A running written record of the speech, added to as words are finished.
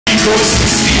Royce,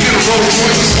 Steve in a Rolls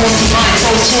Royce, this one's a line,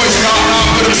 Rolls Royce, got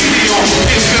out with a video.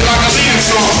 It's been like a leading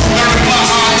song. Learn to fly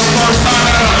high the first time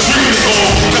that I'm dreaming on.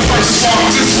 The first song,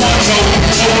 this one, though.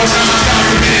 Over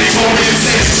 9,000 minutes, only it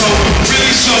says so.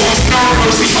 Really show, no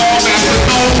mercy, all master,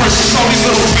 no pressure. Show these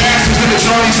little bastards in the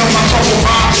journeys of my trouble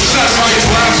mind. That's why you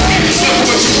blasphemy. Look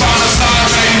what you find inside,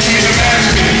 now you can't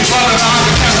imagine me. Running out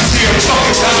the cafeteria,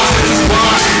 fucking down, this is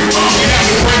why. We have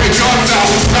to bring the guns out.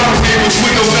 Now neighbors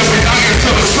windows every night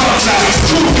until the sun's out.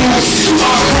 Two dudes,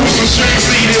 our crews and strange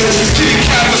leaders. Kitty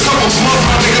cats, a couple slugs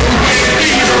running everywhere in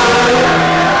theater.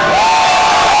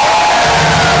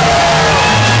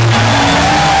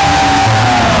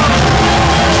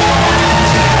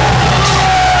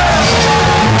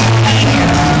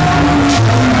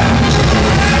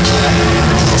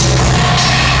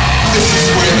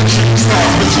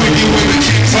 Between you and the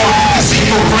king's heart, I see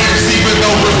for brands, even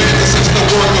though revenge is just the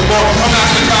word of war. I'm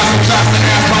asking guys some shots to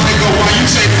ask my nigga why you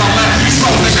shapes on that. These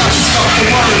flows that got you stuck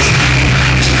in words.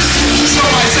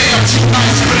 Somebody say I'm too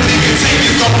nice, but a nigga take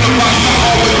his own advice. I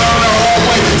always learn the hard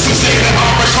way. Some say that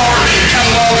I'm retarded,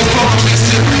 catalog is from a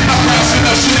mischief. I'm fast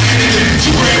enough shooting a nigga.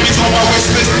 2 Grammys on my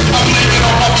waist list. I blame it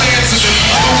on my fans and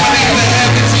illuminate the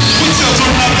heavens. We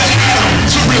children of the atom.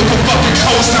 Too real for fucking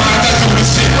cosigns. I do this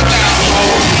shit without a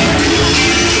hope.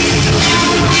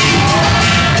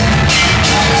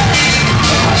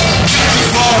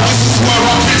 This is where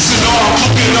I'm pitching off.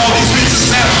 Look at all these bitches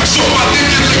now. Show my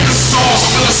nigga like the sauce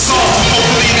to the song.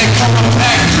 Hopefully they come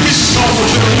back. Bitches off a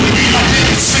little. I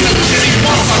didn't see a kitty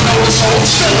once. I know it's whole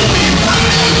chilly.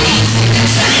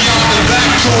 Beyond the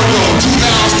back corridor, 2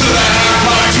 downs to the half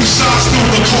line, 2 shots through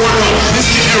the corridor.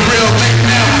 It's getting real late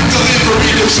now.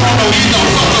 Delivery to Toronto. You know,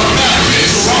 fuck up that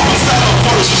bitch. So I'ma set up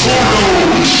for the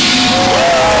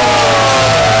corridor.